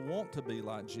want to be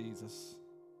like Jesus.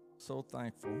 So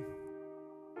thankful.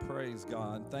 Praise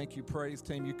God. Thank you, praise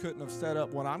team. You couldn't have set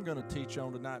up what I'm going to teach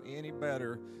on tonight any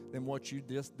better than what you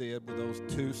just did with those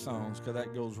two songs, because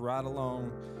that goes right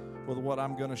along with what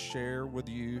I'm going to share with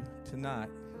you tonight.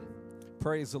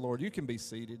 Praise the Lord. You can be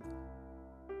seated.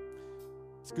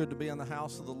 It's good to be in the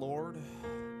house of the Lord.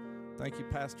 Thank you,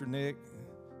 Pastor Nick.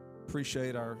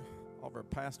 Appreciate all of our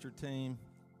pastor team.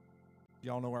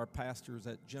 Y'all know our pastor's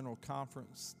at General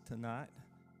Conference tonight.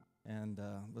 And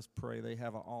let's pray they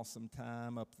have an awesome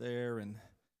time up there and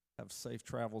have safe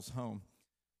travels home.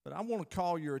 But I want to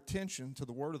call your attention to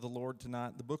the word of the Lord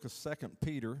tonight, the book of 2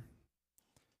 Peter,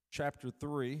 chapter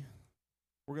 3.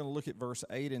 We're going to look at verse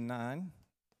 8 and 9.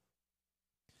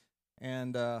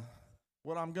 And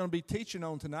what I'm going to be teaching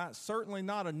on tonight is certainly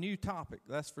not a new topic,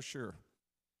 that's for sure.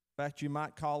 In fact, you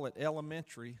might call it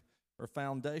elementary or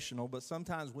foundational, but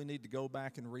sometimes we need to go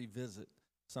back and revisit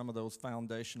some of those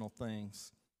foundational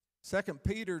things. 2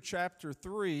 Peter chapter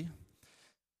 3,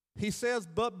 he says,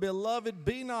 "But beloved,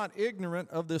 be not ignorant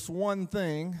of this one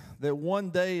thing, that one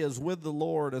day is with the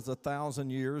Lord as 1,000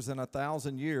 years, and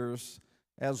 1,000 years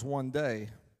as one day.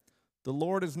 The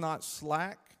Lord is not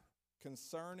slack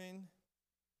concerning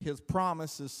his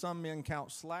promise, as some men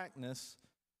count slackness,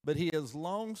 but he is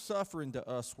long-suffering to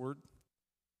usward,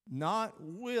 not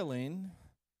willing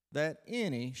that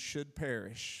any should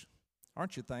perish."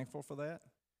 Aren't you thankful for that?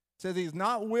 It says he's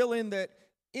not willing that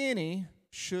any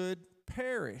should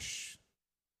perish,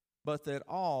 but that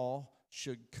all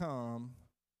should come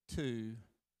to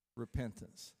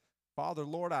repentance. Father,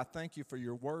 Lord, I thank you for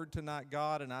your word tonight,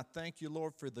 God, and I thank you,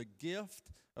 Lord, for the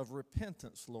gift of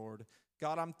repentance, Lord.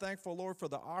 God, I'm thankful, Lord, for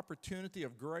the opportunity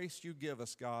of grace you give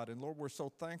us, God. And, Lord, we're so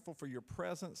thankful for your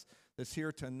presence that's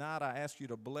here tonight. I ask you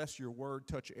to bless your word,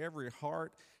 touch every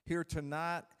heart here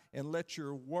tonight, and let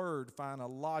your word find a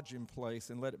lodging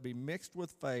place, and let it be mixed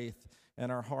with faith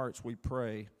in our hearts, we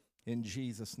pray, in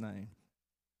Jesus' name.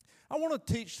 I want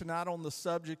to teach tonight on the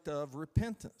subject of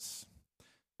repentance.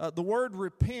 The word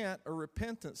repent or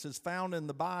repentance is found in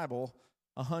the Bible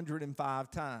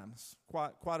 105 times,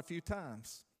 quite a few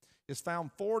times. It's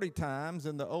found 40 times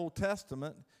in the Old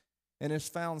Testament, and it's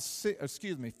found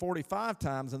 45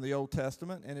 times in the Old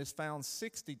Testament, and it's found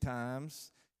 60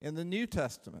 times in the New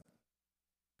Testament.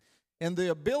 And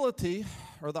the ability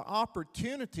or the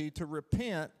opportunity to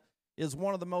repent is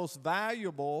one of the most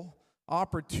valuable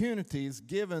opportunities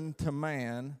given to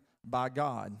man by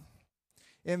God.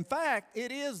 In fact,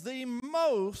 it is the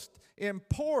most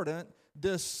important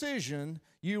decision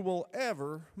you will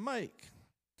ever make.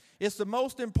 It's the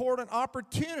most important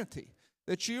opportunity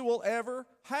that you will ever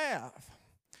have.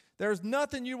 There's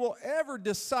nothing you will ever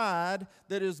decide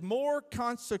that is more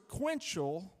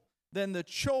consequential than the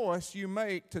choice you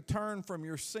make to turn from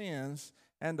your sins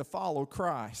and to follow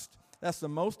Christ. That's the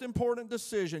most important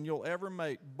decision you'll ever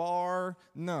make, bar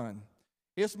none.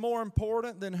 It's more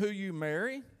important than who you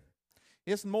marry.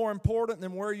 It's more important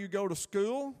than where you go to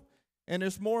school. And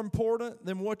it's more important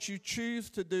than what you choose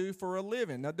to do for a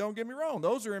living. Now, don't get me wrong.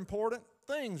 Those are important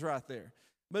things right there.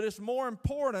 But it's more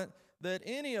important than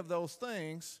any of those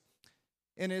things.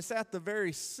 And it's at the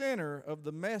very center of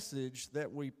the message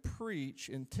that we preach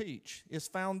and teach. It's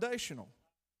foundational.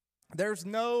 There's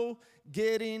no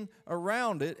getting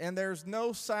around it, and there's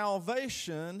no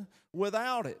salvation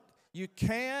without it. You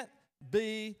can't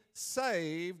be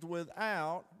saved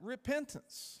without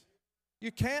repentance.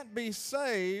 You can't be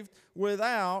saved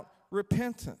without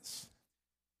repentance.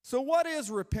 So what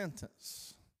is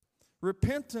repentance?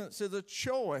 Repentance is a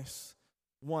choice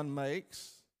one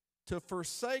makes to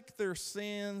forsake their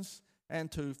sins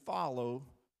and to follow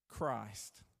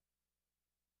Christ.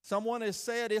 Someone has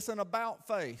said it's an about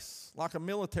face, like a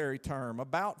military term,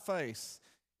 about face.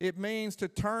 It means to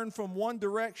turn from one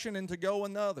direction and to go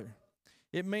another.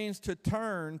 It means to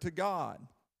turn to God.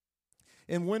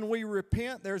 And when we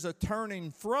repent, there's a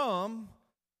turning from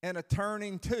and a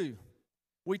turning to.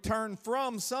 We turn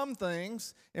from some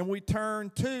things and we turn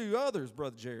to others,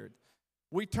 Brother Jared.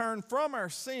 We turn from our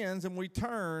sins and we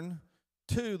turn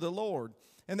to the Lord.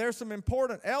 And there's some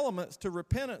important elements to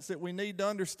repentance that we need to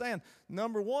understand.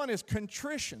 Number one is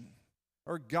contrition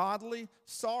or godly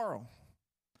sorrow.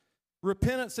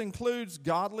 Repentance includes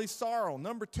godly sorrow.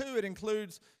 Number two, it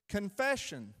includes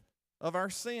confession of our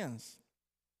sins.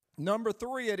 Number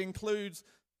three, it includes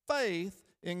faith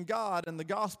in God and the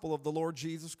gospel of the Lord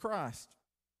Jesus Christ.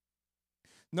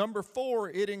 Number four,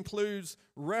 it includes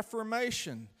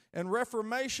reformation. And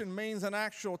reformation means an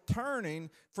actual turning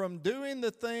from doing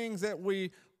the things that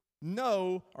we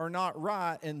know are not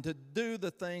right and to do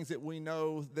the things that we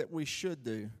know that we should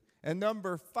do. And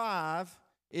number five,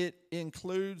 it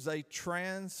includes a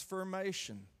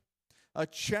transformation, a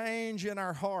change in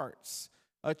our hearts,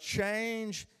 a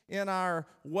change in our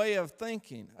way of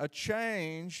thinking, a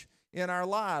change in our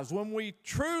lives. When we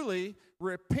truly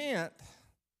repent,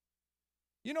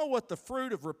 you know what the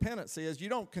fruit of repentance is? You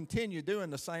don't continue doing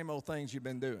the same old things you've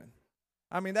been doing.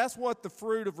 I mean, that's what the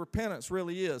fruit of repentance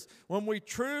really is. When we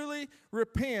truly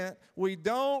repent, we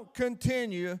don't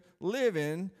continue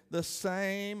living the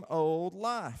same old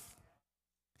life.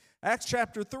 Acts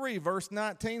chapter 3, verse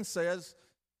 19 says,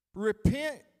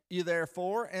 "Repent ye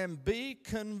therefore and be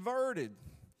converted,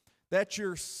 that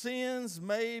your sins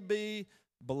may be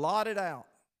blotted out,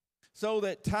 so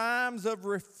that times of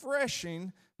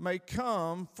refreshing may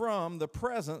come from the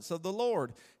presence of the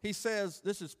Lord." He says,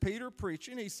 this is Peter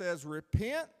preaching, he says,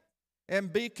 repent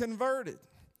and be converted.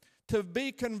 To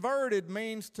be converted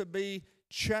means to be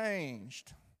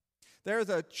changed. There's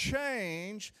a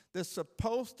change that's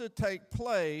supposed to take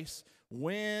place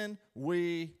when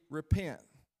we repent.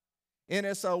 And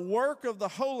it's a work of the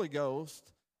Holy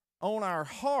Ghost on our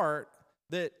heart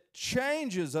that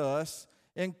changes us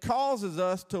and causes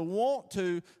us to want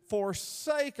to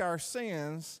forsake our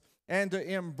sins and to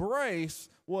embrace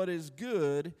what is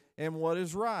good and what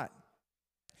is right.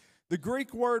 The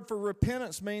Greek word for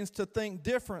repentance means to think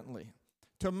differently,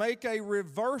 to make a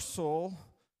reversal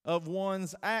of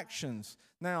one's actions.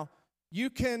 Now, you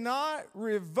cannot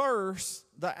reverse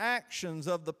the actions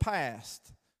of the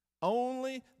past,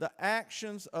 only the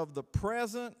actions of the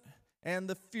present and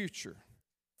the future.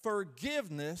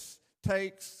 Forgiveness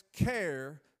takes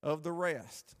care of the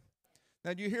rest.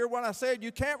 Now, do you hear what I said?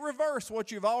 You can't reverse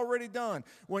what you've already done.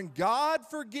 When God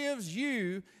forgives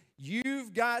you,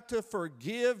 you've got to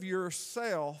forgive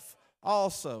yourself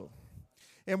also.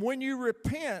 And when you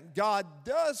repent, God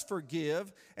does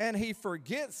forgive, and He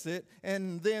forgets it,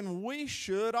 and then we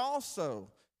should also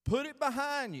put it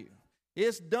behind you.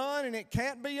 It's done and it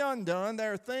can't be undone.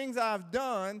 There are things I've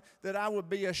done that I would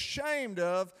be ashamed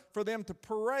of for them to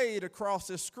parade across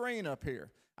this screen up here.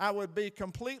 I would be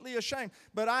completely ashamed.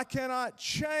 But I cannot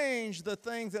change the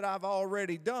things that I've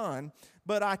already done,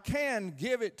 but I can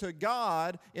give it to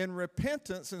God in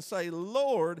repentance and say,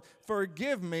 Lord,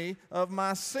 forgive me of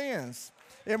my sins.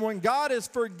 And when God has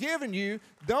forgiven you,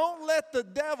 don't let the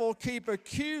devil keep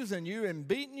accusing you and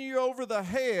beating you over the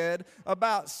head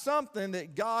about something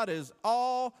that God has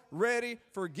already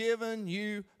forgiven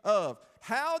you of.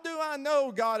 How do I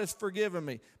know God has forgiven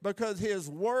me? Because His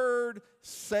Word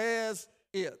says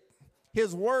it.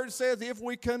 His Word says if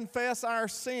we confess our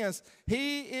sins,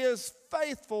 He is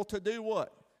faithful to do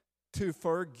what? To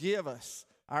forgive us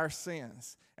our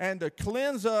sins and to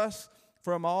cleanse us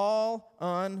from all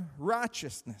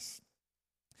unrighteousness.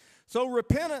 So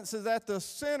repentance is at the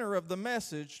center of the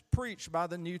message preached by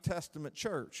the New Testament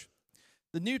church.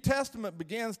 The New Testament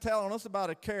begins telling us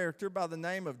about a character by the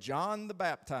name of John the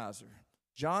Baptizer,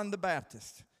 John the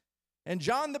Baptist. And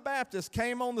John the Baptist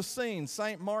came on the scene,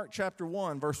 St. Mark chapter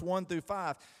 1, verse 1 through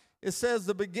 5. It says,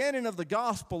 the beginning of the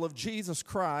gospel of Jesus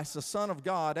Christ, the Son of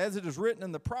God, as it is written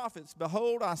in the prophets,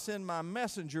 behold, I send my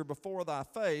messenger before thy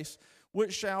face,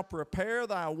 which shall prepare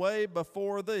thy way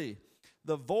before thee.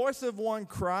 The voice of one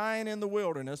crying in the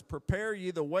wilderness, prepare ye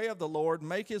the way of the Lord,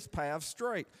 make his path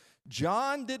straight.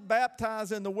 John did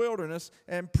baptize in the wilderness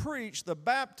and preach the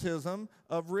baptism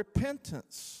of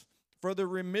repentance for the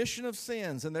remission of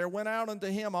sins. And there went out unto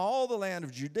him all the land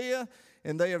of Judea,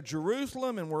 and they of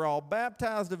Jerusalem, and were all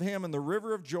baptized of him in the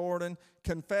river of Jordan,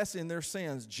 confessing their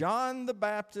sins. John the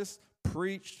Baptist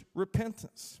preached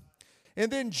repentance.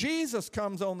 And then Jesus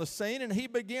comes on the scene, and he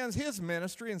begins his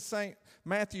ministry in St.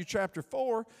 Matthew chapter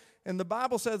 4. And the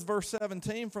Bible says, verse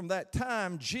 17, from that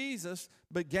time Jesus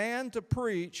began to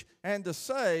preach and to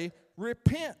say,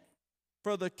 repent,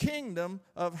 for the kingdom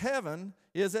of heaven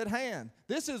is at hand.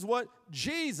 This is what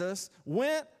Jesus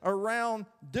went around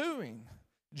doing.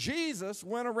 Jesus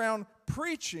went around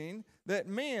preaching that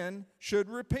men should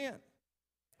repent.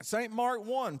 St. Mark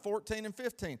 1, 14 and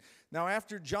 15. Now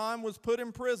after John was put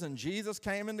in prison, Jesus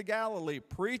came into Galilee,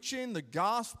 preaching the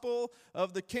gospel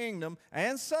of the kingdom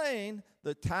and saying,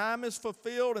 the time is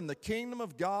fulfilled and the kingdom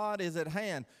of God is at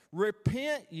hand.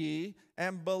 Repent ye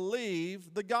and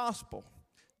believe the gospel.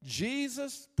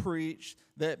 Jesus preached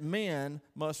that men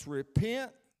must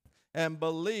repent and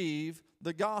believe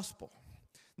the gospel.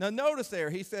 Now notice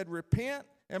there, he said repent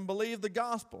and believe the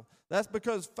gospel. That's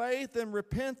because faith and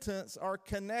repentance are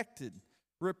connected.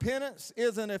 Repentance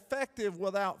isn't effective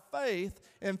without faith,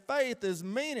 and faith is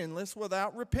meaningless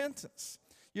without repentance.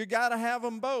 You got to have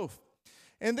them both.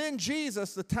 And then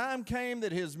Jesus, the time came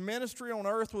that his ministry on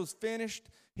earth was finished.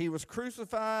 He was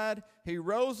crucified. He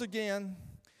rose again.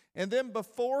 And then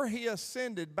before he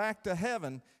ascended back to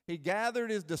heaven, he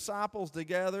gathered his disciples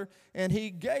together and he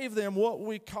gave them what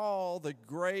we call the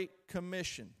Great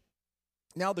Commission.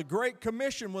 Now, the Great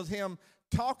Commission was him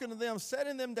talking to them,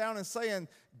 setting them down and saying,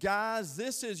 guys,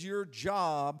 this is your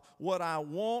job, what I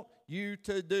want you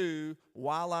to do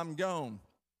while I'm gone.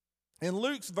 In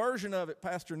Luke's version of it,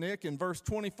 Pastor Nick, in verse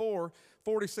 24,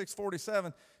 46,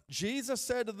 47, Jesus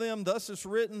said to them, thus it's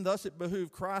written, thus it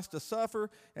behooved Christ to suffer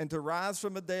and to rise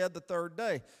from the dead the third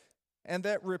day, and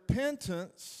that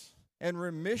repentance and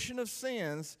remission of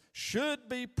sins should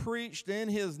be preached in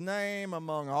his name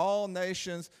among all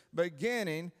nations,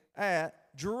 beginning at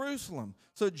Jerusalem.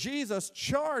 So Jesus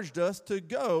charged us to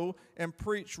go and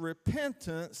preach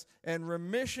repentance and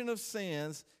remission of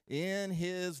sins in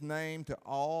his name to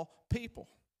all people.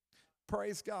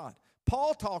 Praise God.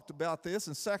 Paul talked about this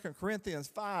in 2 Corinthians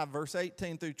 5, verse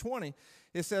 18 through 20.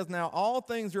 It says, now all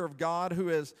things are of God, who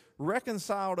has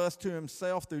reconciled us to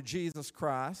himself through Jesus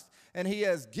Christ, and he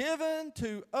has given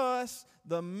to us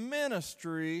the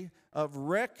ministry of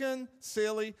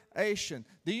reconciliation.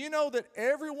 Do you know that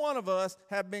every one of us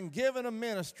have been given a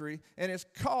ministry, and it's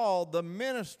called the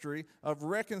ministry of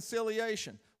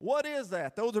reconciliation? What is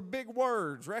that? Those are big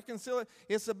words. Reconciliation.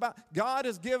 It's about God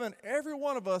has given every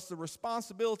one of us the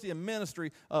responsibility and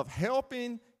ministry of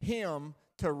helping him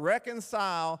to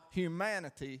reconcile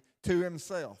humanity to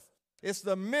himself. It's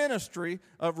the ministry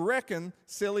of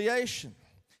reconciliation.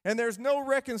 And there's no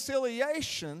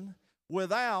reconciliation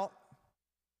without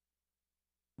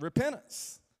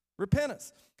repentance.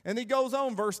 Repentance. And he goes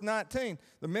on, verse 19.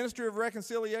 The ministry of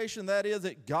reconciliation, that is,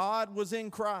 that God was in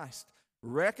Christ,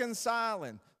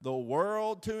 reconciling the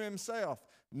world to himself,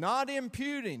 not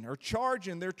imputing or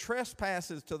charging their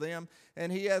trespasses to them,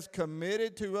 and he has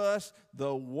committed to us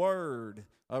the word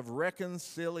of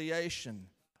reconciliation.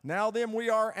 Now then, we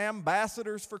are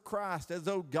ambassadors for Christ, as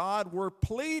though God were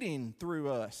pleading through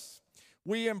us.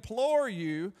 We implore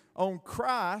you on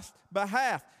Christ's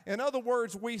behalf. In other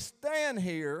words, we stand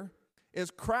here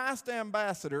as Christ's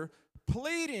ambassador,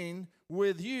 pleading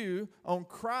with you on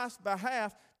Christ's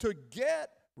behalf to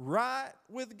get right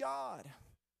with God.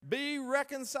 Be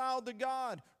reconciled to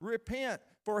God. Repent,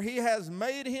 for he has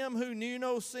made him who knew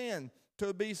no sin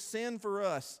to be sin for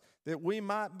us, that we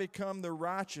might become the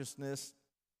righteousness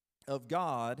of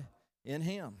God in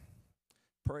him.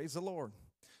 Praise the Lord.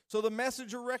 So the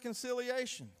message of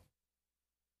reconciliation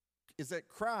is that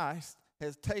Christ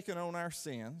has taken on our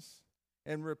sins,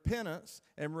 and repentance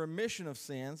and remission of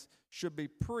sins should be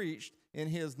preached in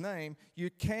his name. You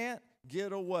can't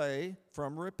get away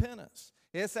from repentance.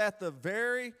 It's at the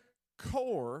very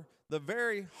core, the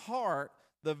very heart,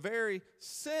 the very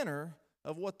center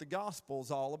of what the gospel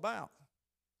is all about.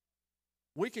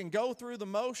 We can go through the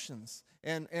motions,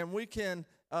 and we can,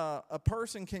 a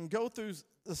person can go through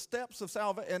the steps of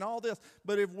salvation and all this,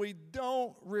 but if we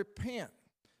don't repent,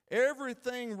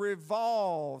 everything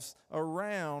revolves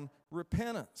around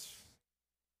repentance.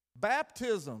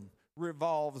 Baptism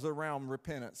revolves around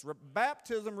repentance.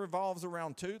 Baptism revolves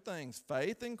around two things: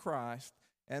 faith in Christ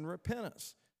and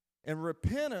repentance. And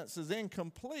repentance is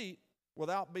incomplete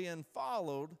without being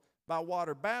followed by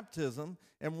water baptism,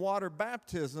 and water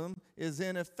baptism is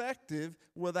ineffective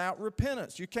without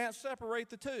repentance. You can't separate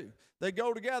the two. They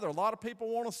go together. A lot of people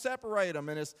want to separate them,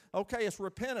 and it's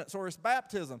repentance or it's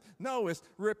baptism. No, it's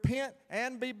repent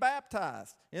and be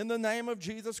baptized in the name of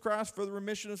Jesus Christ for the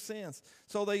remission of sins.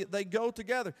 So they go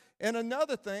together. And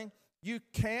another thing, you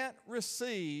can't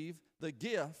receive the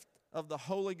gift of the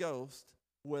Holy Ghost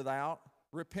without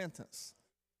repentance.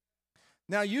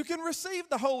 Now, you can receive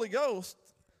the Holy Ghost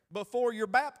before you're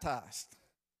baptized.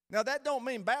 Now, that don't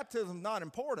mean baptism is not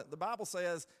important. The Bible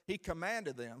says he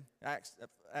commanded them, Acts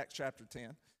chapter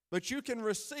 10. But you can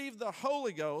receive the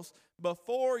Holy Ghost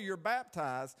before you're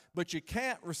baptized, but you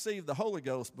can't receive the Holy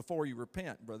Ghost before you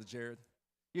repent, Brother Jared.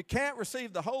 You can't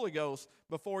receive the Holy Ghost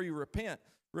before you repent.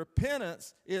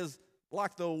 Repentance is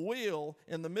like the wheel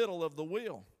in the middle of the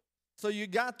wheel. So you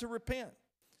got to repent.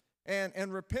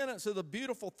 And repentance is a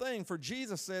beautiful thing, for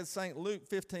Jesus says, St. Luke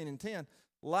 15:10,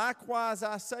 likewise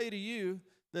I say to you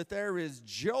that there is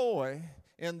joy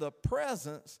in the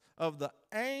presence of the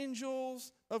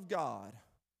angels of God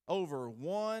over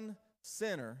one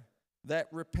sinner that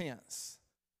repents.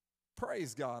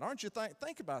 Praise God. Aren't you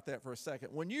think about that for a second.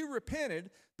 When you repented,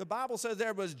 the Bible says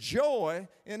there was joy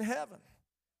in heaven.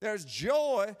 There's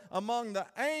joy among the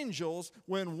angels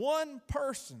when one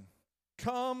person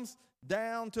comes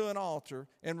down to an altar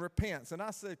and repents. And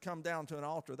I said come down to an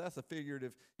altar. That's a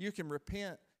figurative. You can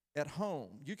repent at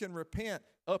home. You can repent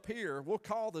up here. We'll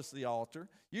call this the altar.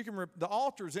 The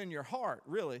altar's in your heart,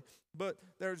 really. But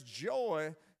there's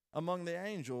joy among the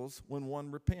angels when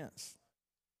one repents.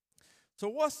 So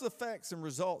what's the effects and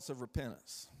results of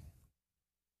repentance?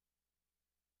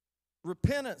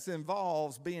 Repentance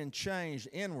involves being changed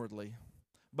inwardly,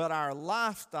 but our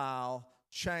lifestyle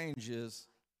changes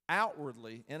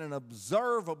outwardly in an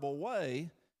observable way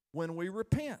when we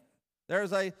repent.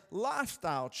 There's a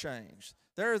lifestyle change.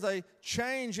 There's a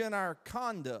change in our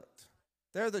conduct.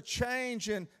 There's a change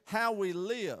in how we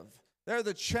live. There's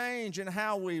a change in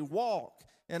how we walk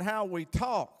and how we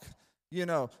talk. You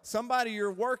know, somebody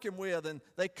you're working with and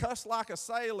they cuss like a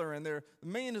sailor and they're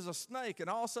mean as a snake, and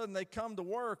all of a sudden they come to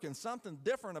work and something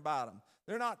different about them.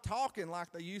 They're not talking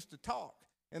like they used to talk,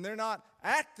 and they're not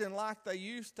acting like they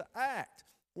used to act.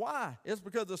 Why? It's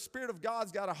because the Spirit of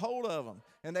God's got a hold of them,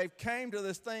 and they've came to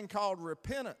this thing called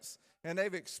repentance, and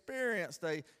they've experienced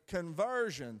a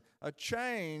conversion, a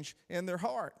change in their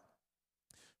heart.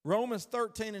 Romans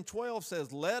 13:12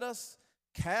 says, "Let us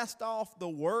cast off the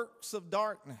works of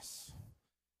darkness,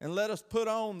 and let us put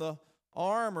on the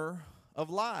armor of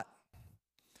light."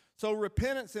 So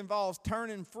repentance involves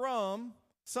turning from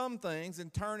some things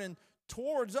and turning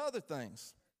towards other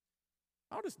things.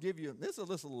 I'll just give you, this is a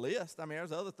little list. I mean,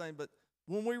 there's other things, but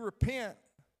when we repent,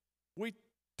 we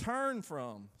turn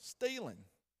from stealing.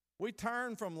 We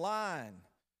turn from lying.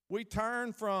 We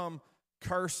turn from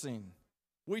cursing.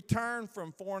 We turn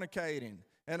from fornicating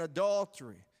and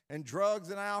adultery and drugs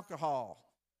and alcohol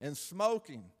and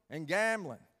smoking and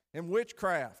gambling and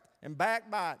witchcraft and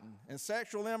backbiting and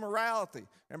sexual immorality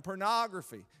and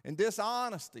pornography and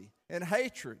dishonesty and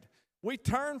hatred. We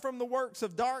turn from the works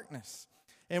of darkness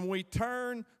and we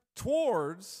turn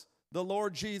towards the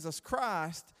Lord Jesus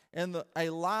Christ and a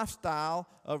lifestyle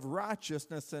of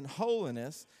righteousness and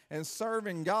holiness and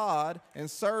serving God and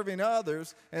serving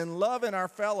others and loving our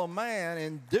fellow man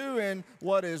and doing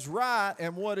what is right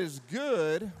and what is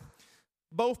good.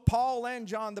 Both Paul and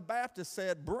John the Baptist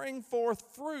said, bring forth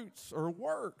fruits or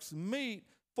works meet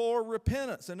for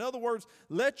repentance. In other words,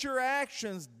 let your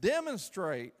actions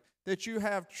demonstrate that you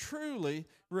have truly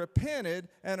repented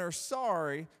and are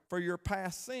sorry for your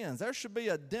past sins. There should be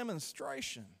a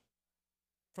demonstration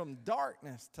from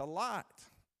darkness to light,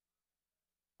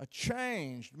 a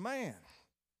changed man.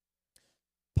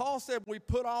 Paul said we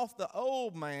put off the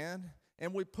old man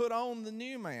and we put on the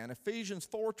new man. Ephesians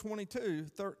 4:22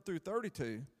 through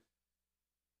 32.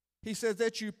 He says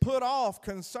that you put off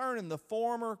concerning the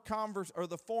former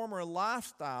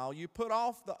lifestyle, you put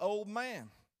off the old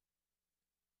man.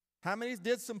 How many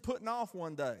did some putting off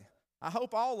one day? I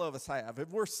hope all of us have. If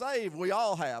we're saved, we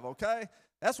all have, okay?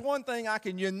 That's one thing I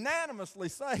can unanimously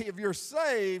say. If you're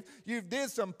saved, you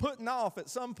did some putting off at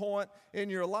some point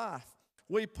in your life.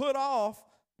 We put off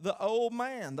the old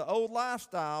man, the old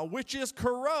lifestyle, which is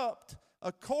corrupt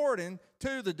according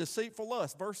to the deceitful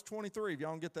lust. Verse 23, if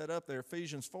y'all can get that up there,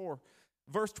 Ephesians 4.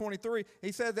 Verse 23,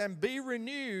 he says, and be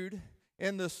renewed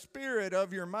in the spirit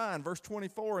of your mind. Verse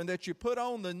 24, and that you put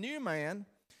on the new man,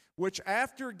 which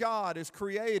after God is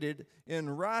created in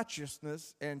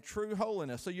righteousness and true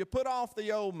holiness. So you put off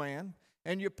the old man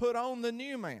and you put on the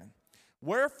new man.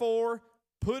 Wherefore,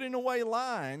 putting away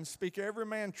lying, speak every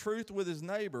man truth with his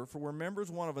neighbor, for we're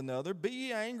members one of another. Be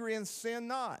ye angry and sin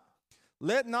not.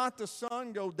 Let not the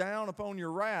sun go down upon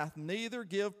your wrath, neither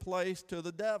give place to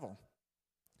the devil.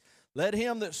 Let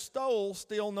him that stole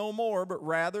steal no more, but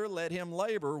rather let him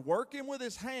labor, working with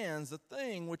his hands the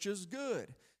thing which is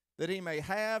good, that he may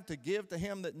have to give to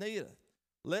him that needeth.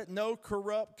 Let no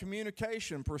corrupt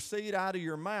communication proceed out of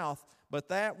your mouth, but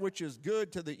that which is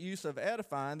good to the use of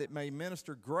edifying, that may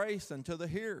minister grace unto the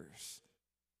hearers.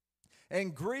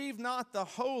 And grieve not the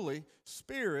Holy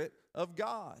Spirit of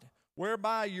God,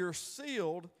 whereby you're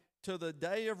sealed to the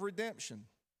day of redemption.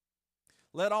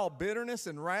 Let all bitterness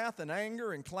and wrath and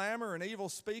anger and clamor and evil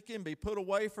speaking be put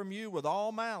away from you with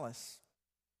all malice.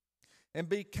 And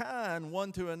be kind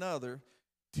one to another,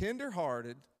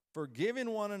 tender-hearted, forgiving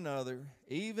one another,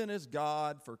 even as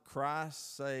God for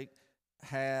Christ's sake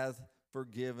hath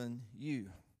forgiven you.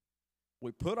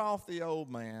 We put off the old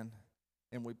man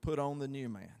and we put on the new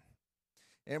man.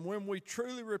 And when we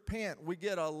truly repent, we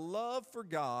get a love for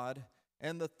God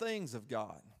and the things of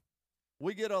God.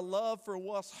 We get a love for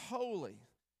what's holy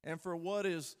and for what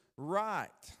is right.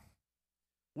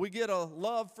 We get a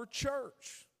love for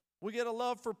church. We get a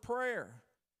love for prayer.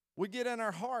 We get in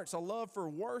our hearts a love for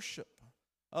worship,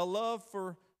 a love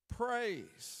for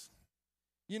praise.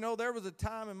 You know, there was a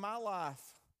time in my life,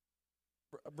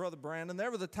 Brother Brandon,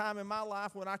 there was a time in my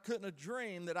life when I couldn't have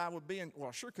dreamed that I would be in, well,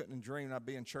 I sure couldn't have dreamed I'd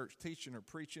be in church teaching or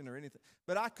preaching or anything,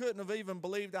 but I couldn't have even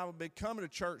believed I would be coming to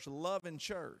church,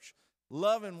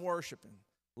 loving worshiping,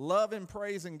 loving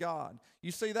praising God.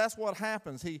 You see, that's what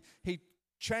happens. He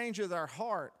changes our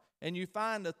heart, and you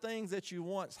find the things that you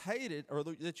once hated or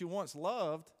that you once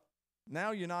loved,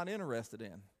 now you're not interested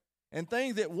in. And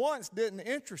things that once didn't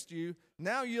interest you,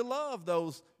 now you love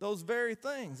those very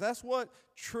things. That's what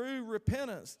true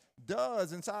repentance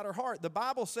does inside our heart. The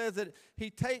Bible says that he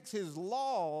takes his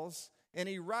laws and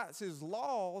he writes his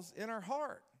laws in our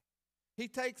heart. He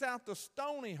takes out the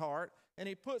stony heart and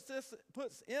he puts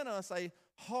in us a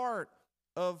heart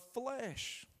of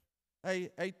flesh, a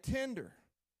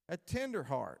tender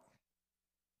heart.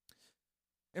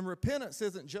 And repentance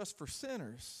isn't just for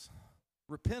sinners.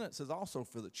 Repentance is also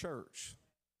for the church.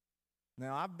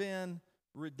 Now, I've been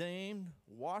redeemed,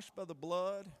 washed by the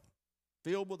blood,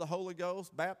 filled with the Holy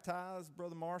Ghost, baptized,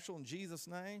 Brother Marshall, in Jesus'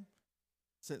 name,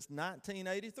 since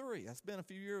 1983. That's been a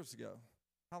few years ago.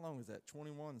 How long is that?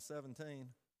 21 and 17.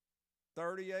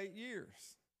 38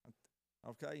 years.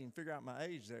 Okay, you can figure out my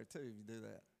age there, too, if you do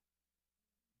that.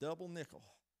 Double nickel.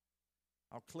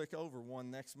 I'll click over one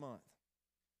next month.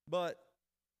 But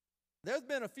there's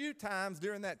been a few times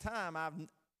during that time I've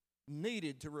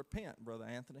needed to repent, Brother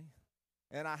Anthony,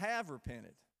 and I have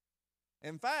repented.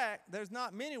 In fact, there's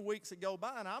not many weeks that go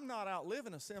by, and I'm not out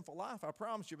living a sinful life, I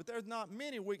promise you, but there's not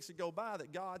many weeks that go by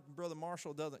that God, Brother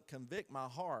Marshall, doesn't convict my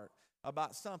heart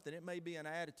about something. It may be an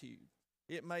attitude.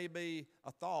 It may be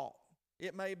a thought.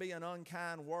 It may be an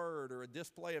unkind word or a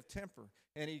display of temper.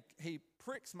 And he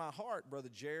pricks my heart, Brother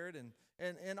Jared,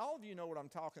 and all of you know what I'm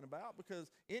talking about,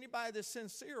 because anybody that's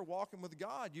sincere walking with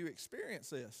God, you experience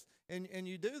this. And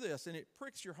you do this, and it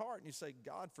pricks your heart, and you say,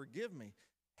 God, forgive me.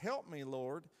 Help me,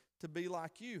 Lord, to be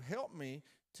like you. Help me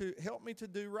to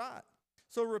do right.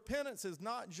 So repentance is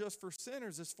not just for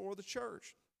sinners, it's for the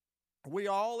church. We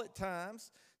all at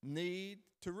times need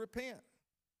to repent.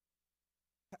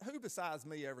 Who besides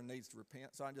me ever needs to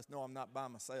repent? So I just know I'm not by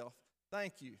myself.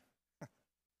 Thank you.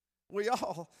 We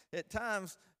all at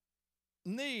times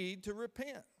need to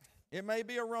repent. It may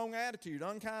be a wrong attitude,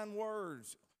 unkind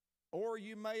words, or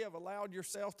you may have allowed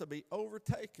yourself to be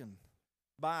overtaken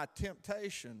by a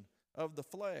temptation of the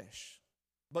flesh.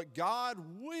 But God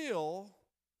will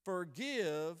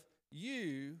forgive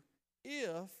you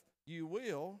if you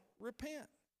will repent.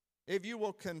 If you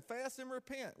will confess and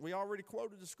repent. We already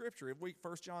quoted the scripture, 1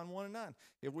 John 1 and 9.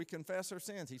 If we confess our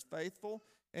sins, he's faithful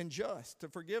and just to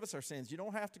forgive us our sins. You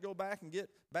don't have to go back and get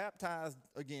baptized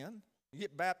again. You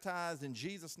get baptized in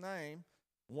Jesus' name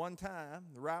one time,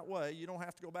 the right way. You don't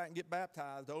have to go back and get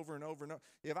baptized over and over and over.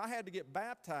 If I had to get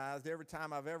baptized every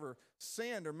time I've ever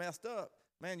sinned or messed up,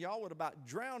 man, y'all would have about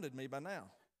drowned me by now.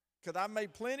 Because I've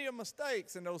made plenty of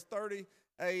mistakes in those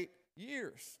 38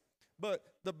 years. But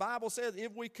the Bible says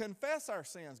if we confess our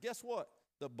sins, guess what?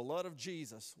 The blood of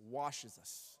Jesus washes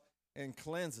us and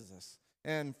cleanses us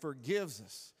and forgives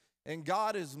us. And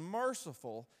God is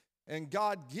merciful, and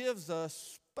God gives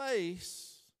us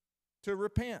space to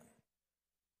repent.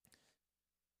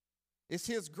 It's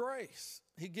his grace.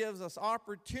 He gives us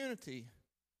opportunity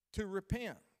to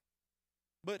repent.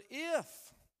 But if,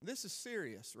 this is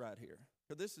serious right here,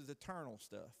 because this is eternal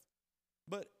stuff.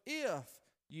 But if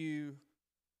you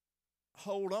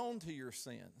hold on to your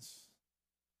sins,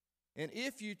 and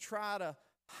if you try to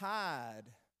hide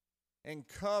and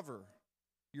cover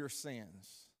your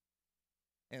sins,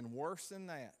 and worse than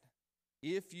that,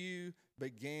 if you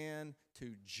begin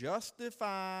to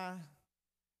justify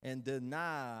and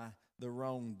deny the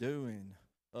wrongdoing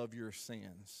of your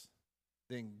sins,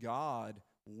 then God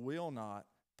will not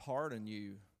pardon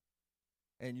you,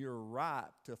 and you're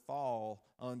ripe to fall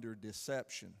under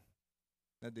deception.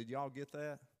 Now, did y'all get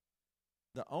that?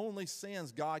 The only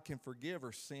sins God can forgive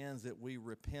are sins that we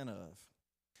repent of.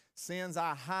 Sins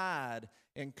I hide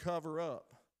and cover up.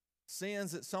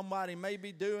 Sins that somebody may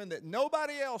be doing that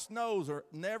nobody else knows or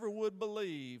never would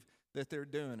believe that they're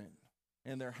doing it.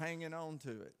 And they're hanging on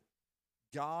to it.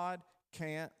 God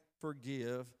can't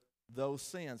forgive those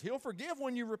sins. He'll forgive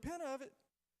when you repent of it.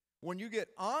 When you get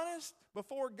honest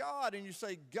before God and you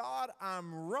say, God,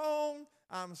 I'm wrong.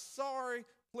 I'm sorry.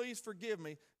 Please forgive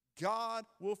me. God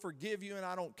will forgive you, and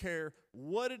I don't care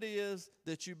what it is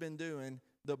that you've been doing.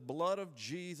 The blood of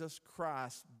Jesus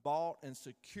Christ bought and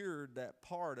secured that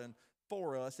pardon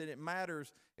for us, and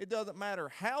it doesn't matter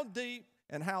how deep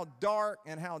and how dark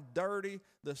and how dirty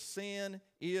the sin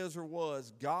is or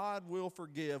was. God will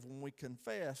forgive when we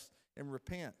confess and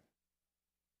repent.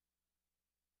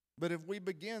 But if we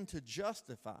begin to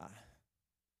justify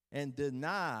and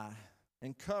deny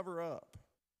and cover up,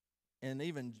 and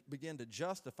even begin to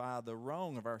justify the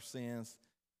wrong of our sins,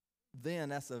 then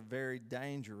that's a very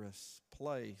dangerous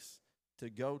place to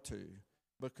go to,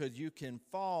 because you can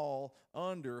fall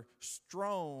under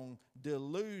strong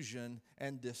delusion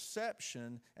and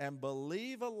deception and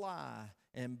believe a lie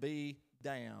and be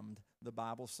damned, the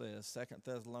Bible says, 2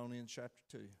 Thessalonians chapter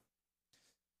 2.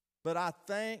 But I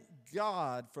thank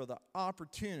God for the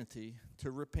opportunity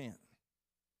to repent.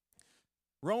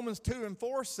 Romans 2 and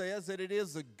 4 says that it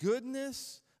is the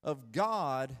goodness of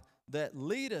God that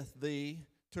leadeth thee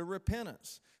to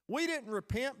repentance. We didn't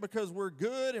repent because we're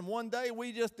good and one day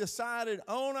we just decided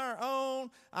on our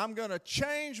own, I'm going to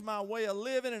change my way of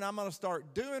living and I'm going to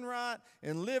start doing right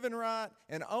and living right,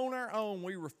 and on our own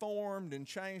we reformed and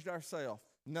changed ourselves.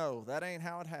 No, that ain't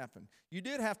how it happened. You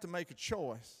did have to make a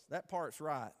choice. That part's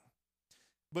right.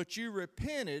 But you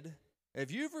repented.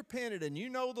 If you've repented and you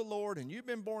know the Lord and you've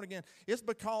been born again, it's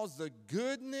because the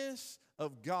goodness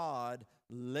of God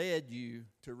led you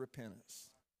to repentance.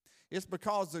 It's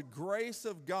because the grace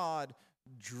of God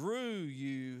drew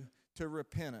you to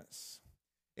repentance.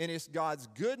 And it's God's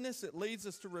goodness that leads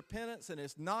us to repentance, and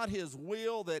it's not His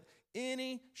will that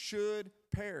any should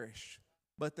perish,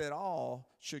 but that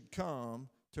all should come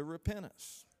to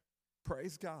repentance.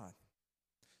 Praise God.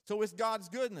 So it's God's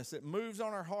goodness that moves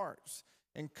on our hearts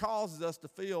and causes us to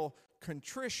feel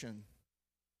contrition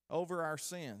over our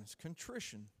sins.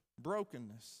 Contrition,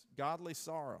 brokenness, godly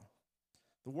sorrow.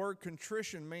 The word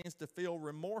contrition means to feel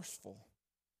remorseful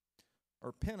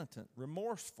or penitent,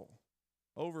 remorseful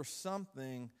over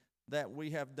something that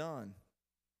we have done.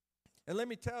 And let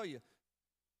me tell you,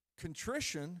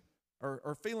 contrition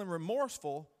or feeling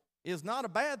remorseful is not a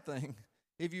bad thing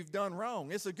if you've done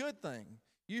wrong. It's a good thing.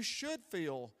 You should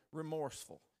feel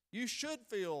remorseful. You should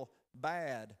feel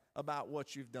bad about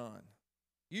what you've done.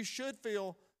 You should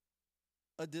feel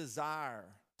a desire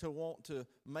to want to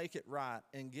make it right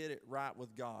and get it right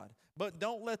with God. But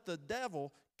don't let the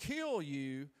devil kill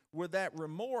you with that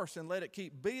remorse and let it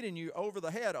keep beating you over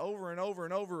the head over and over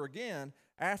and over again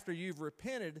after you've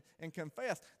repented and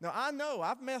confessed. Now, I know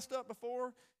I've messed up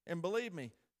before, and believe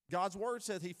me, God's word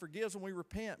says He forgives when we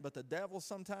repent, but the devil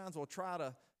sometimes will try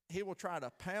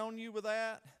to pound you with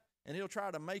that, and he'll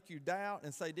try to make you doubt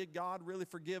and say, did God really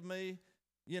forgive me?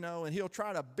 And he'll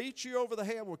try to beat you over the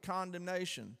head with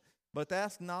condemnation. But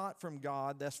that's not from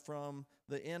God, that's from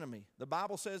the enemy. The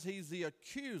Bible says he's the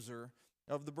accuser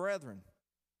of the brethren.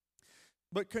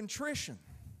 But contrition.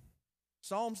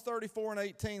 Psalms 34 and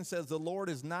 18 says, the Lord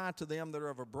is nigh to them that are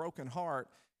of a broken heart,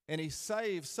 and He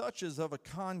saves such as of a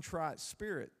contrite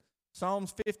spirit.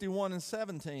 Psalms 51 and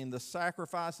 17, the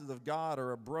sacrifices of God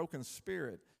are a broken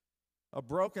spirit, a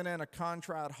broken and a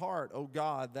contrite heart, O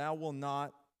God, Thou wilt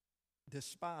not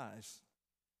despise.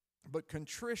 But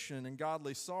contrition and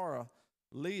godly sorrow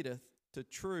leadeth to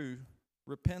true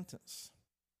repentance.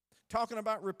 Talking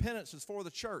about repentance is for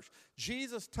the church.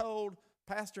 Jesus told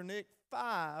Pastor Nick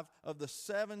 5 of the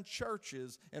 7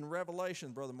 churches in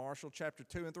Revelation, Brother Marshall, chapter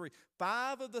 2 and 3.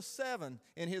 5 of the 7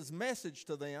 in His message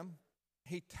to them,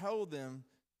 He told them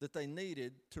that they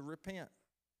needed to repent.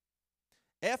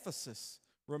 Ephesus,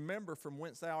 remember from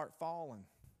whence thou art fallen,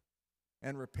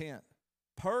 and repent.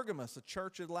 Pergamos, a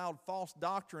church that allowed false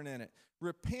doctrine in it.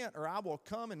 Repent, or I will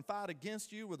come and fight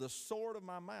against you with the sword of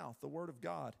my mouth, the word of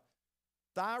God.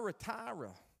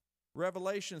 Thyatira,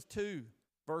 Revelations 2,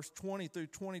 verse 20 through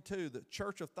 22, the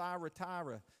church of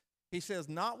Thyatira. He says,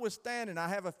 notwithstanding, I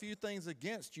have a few things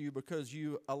against you, because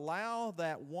you allow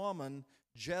that woman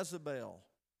Jezebel,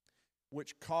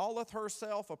 which calleth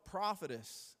herself a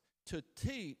prophetess, to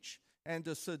teach and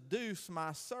to seduce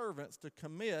my servants to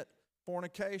commit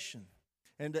fornication,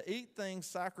 and to eat things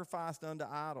sacrificed unto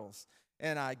idols.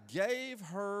 And I gave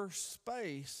her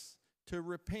space to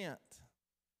repent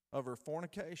of her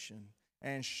fornication,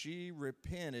 and she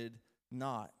repented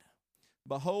not.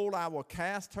 Behold, I will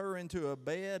cast her into a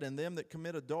bed, and them that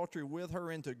commit adultery with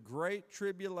her into great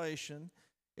tribulation,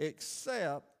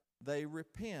 except they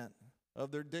repent of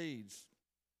their deeds.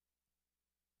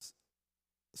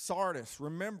 Sardis,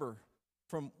 remember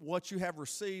from what you have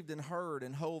received and heard,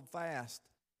 and hold fast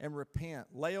and repent.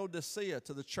 Laodicea,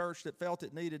 to the church that felt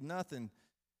it needed nothing,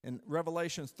 in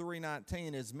Revelations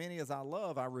 3:19, as many as I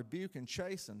love, I rebuke and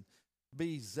chasten.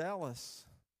 Be zealous,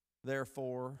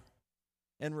 therefore,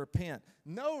 and repent.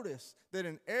 Notice that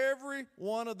in every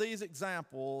one of these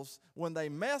examples, when they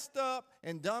messed up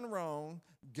and done wrong,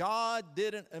 God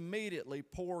didn't immediately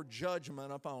pour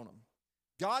judgment upon them.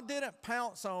 God didn't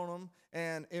pounce on them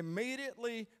and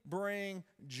immediately bring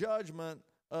judgment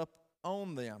up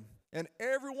on them. And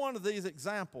every one of these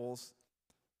examples,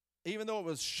 even though it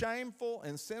was shameful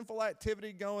and sinful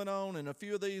activity going on in a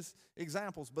few of these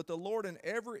examples, but the Lord in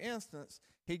every instance,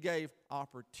 He gave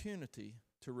opportunity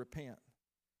to repent.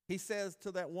 He says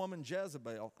to that woman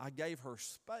Jezebel, I gave her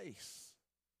space.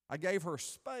 I gave her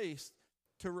space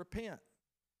to repent.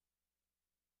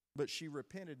 But she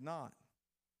repented not.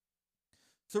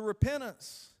 So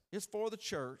repentance is for the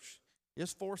church.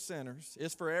 It's for sinners.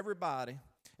 It's for everybody.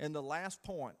 And the last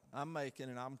point I'm making,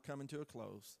 and I'm coming to a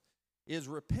close, is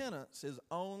repentance is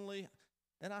only,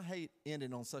 and I hate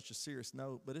ending on such a serious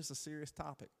note, but it's a serious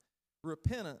topic.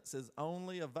 Repentance is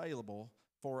only available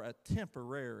for a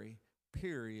temporary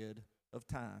period of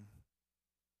time.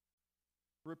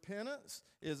 Repentance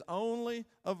is only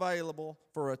available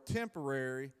for a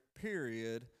temporary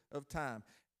period of time.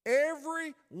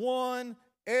 Everyone,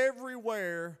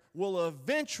 everywhere will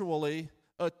eventually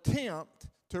attempt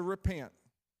to repent.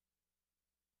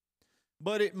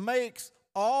 But it makes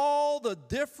all the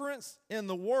difference in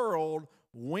the world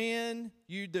when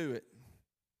you do it.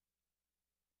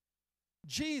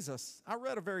 Jesus, I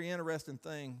read a very interesting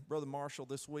thing, Brother Marshall,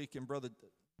 this week in Brother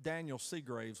Daniel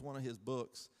Seagrave's, one of his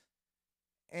books.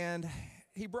 And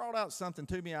he brought out something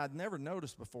to me I'd never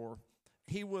noticed before.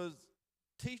 He was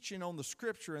teaching on the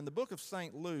scripture in the book of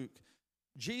St. Luke.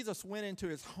 Jesus went into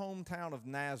his hometown of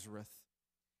Nazareth.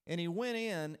 And he went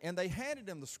in, and they handed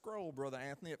him the scroll, Brother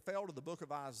Anthony. It fell to the book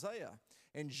of Isaiah.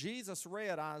 And Jesus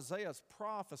read Isaiah's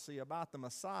prophecy about the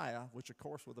Messiah, which of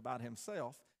course was about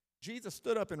himself. Jesus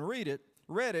stood up and read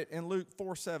it in Luke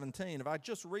 4:17. If I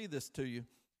just read this to you,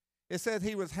 it says,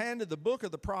 he was handed the book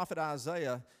of the prophet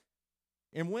Isaiah.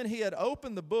 And when he had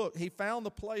opened the book, he found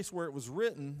the place where it was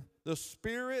written, the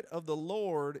Spirit of the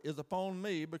Lord is upon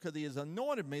me, because he has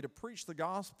anointed me to preach the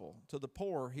gospel to the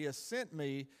poor. He has sent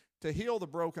me to heal the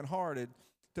brokenhearted,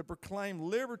 to proclaim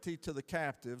liberty to the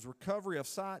captives, recovery of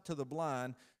sight to the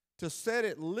blind, to set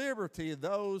at liberty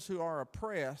those who are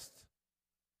oppressed,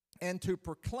 and to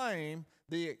proclaim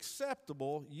the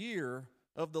acceptable year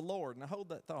of the Lord. Now hold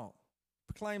that thought.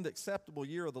 Proclaim the acceptable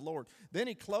year of the Lord. Then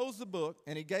he closed the book,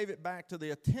 and he gave it back to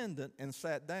the attendant and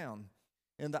sat down.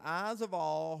 And the eyes of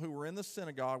all who were in the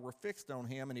synagogue were fixed on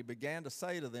him, and he began to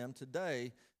say to them,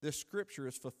 today this scripture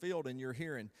is fulfilled in your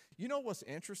hearing. You know what's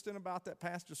interesting about that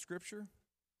passage of scripture?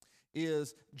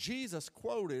 Is Jesus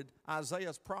quoted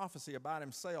Isaiah's prophecy about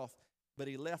himself, but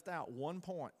he left out one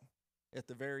point at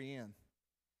the very end.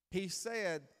 He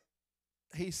said,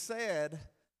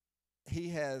 he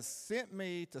has sent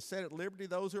me to set at liberty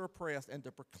those who are oppressed and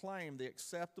to proclaim the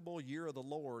acceptable year of the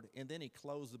Lord. And then he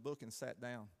closed the book and sat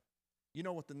down. You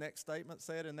know what the next statement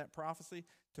said in that prophecy?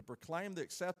 To proclaim the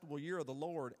acceptable year of the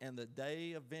Lord and the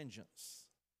day of vengeance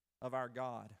of our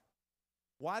God.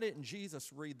 Why didn't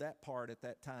Jesus read that part at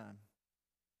that time?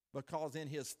 Because in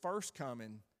his first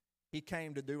coming, he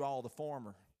came to do all the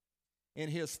former. In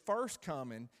his first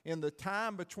coming, in the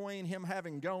time between him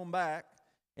having gone back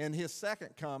and his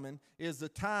second coming, is the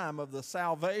time of the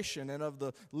salvation and of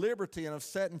the liberty and of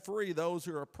setting free those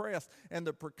who are oppressed and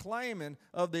the proclaiming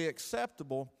of the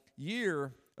acceptable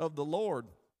year of the Lord.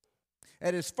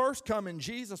 At his first coming,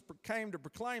 Jesus came to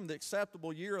proclaim the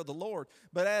acceptable year of the Lord.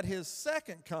 But at his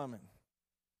second coming,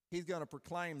 he's going to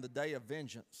proclaim the day of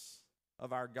vengeance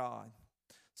of our God.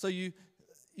 So you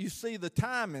see the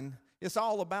timing. It's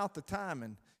all about the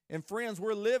timing. And friends,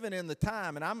 we're living in the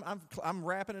time, and I'm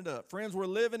wrapping it up. Friends, we're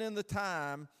living in the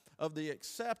time of the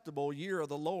acceptable year of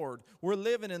the Lord. We're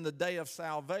living in the day of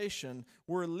salvation.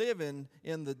 We're living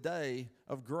in the day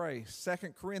of grace. 2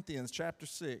 Corinthians chapter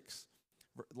 6,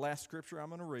 last scripture I'm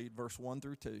going to read, verse 1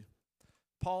 through 2.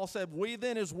 Paul said, we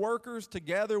then as workers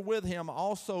together with him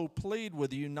also plead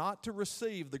with you not to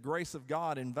receive the grace of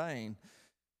God in vain.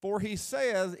 For he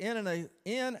says, in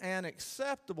an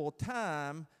acceptable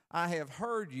time I have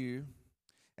heard you,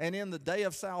 and in the day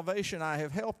of salvation I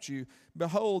have helped you.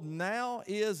 Behold, now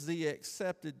is the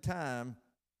accepted time.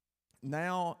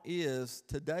 Today is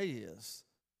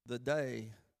the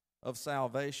day of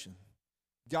salvation.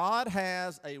 God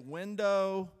has a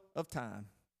window of time.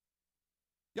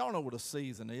 Y'all know what a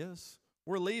season is.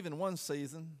 We're leaving one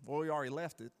season. Well, we already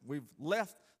left it. We've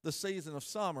left the season of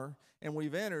summer, and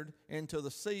we've entered into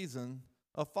the season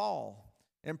of fall.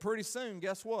 And pretty soon,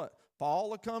 guess what?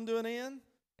 Fall will come to an end,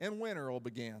 and winter will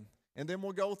begin. And then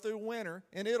we'll go through winter,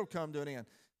 and it'll come to an end.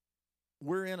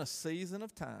 We're in a season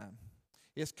of time.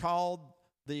 It's called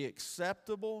the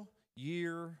acceptable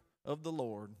year of the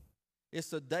Lord. It's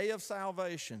the day of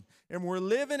salvation. And we're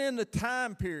living in the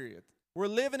time period. We're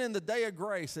living in the day of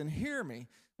grace. And hear me,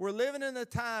 we're living in the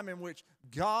time in which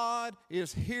God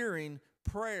is hearing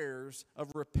prayers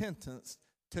of repentance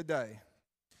today.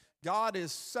 God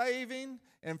is saving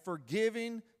and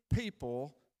forgiving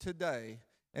people today.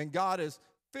 And God is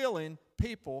filling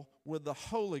people with the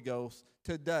Holy Ghost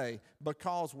today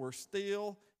because we're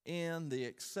still in the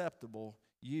acceptable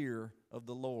year of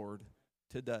the Lord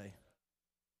today.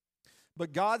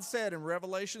 But God said in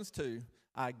Revelations 2,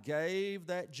 I gave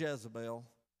that Jezebel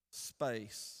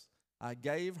space. I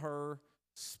gave her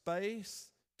space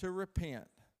to repent,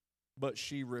 but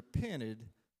she repented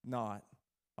not.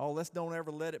 Oh, let's don't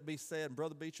ever let it be said. And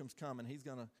Brother Beecham's coming. He's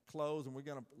going to close, and we're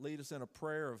going to lead us in a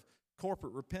prayer of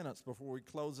corporate repentance before we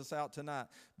close this out tonight.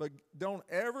 But don't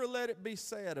ever let it be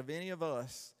said of any of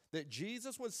us that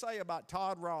Jesus would say about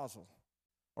Todd Rosel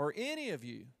or any of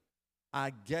you,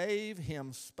 I gave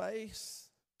him space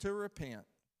to repent.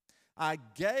 I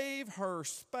gave her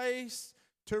space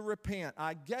to repent.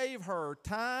 I gave her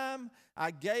time.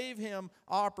 I gave him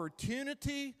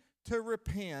opportunity to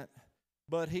repent,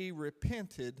 but he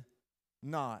repented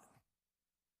not.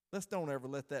 Let's don't ever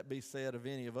let that be said of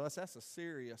any of us. That's a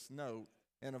serious note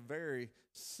and a very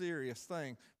serious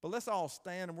thing. But let's all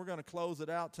stand, and we're going to close it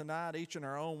out tonight, each in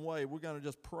our own way. We're going to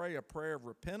just pray a prayer of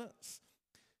repentance.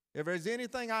 If there's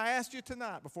anything I asked you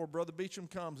tonight before Brother Beecham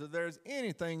comes, if there's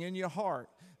anything in your heart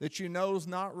that you know is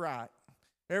not right,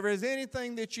 if there's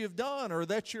anything that you've done or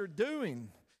that you're doing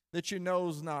that you know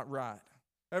is not right,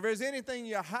 if there's anything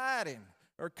you're hiding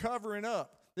or covering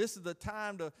up, this is the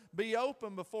time to be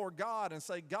open before God and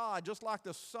say, God, just like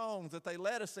the songs that they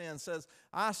led us in says,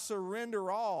 I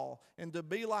surrender all and to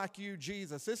be like you,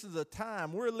 Jesus. This is a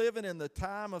time, we're living in the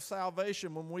time of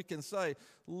salvation when we can say,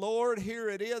 Lord, here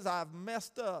it is, I've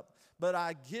messed up, but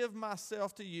I give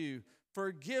myself to you.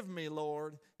 Forgive me,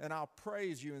 Lord, and I'll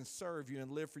praise you and serve you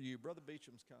and live for you. Brother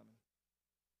Beecham's coming.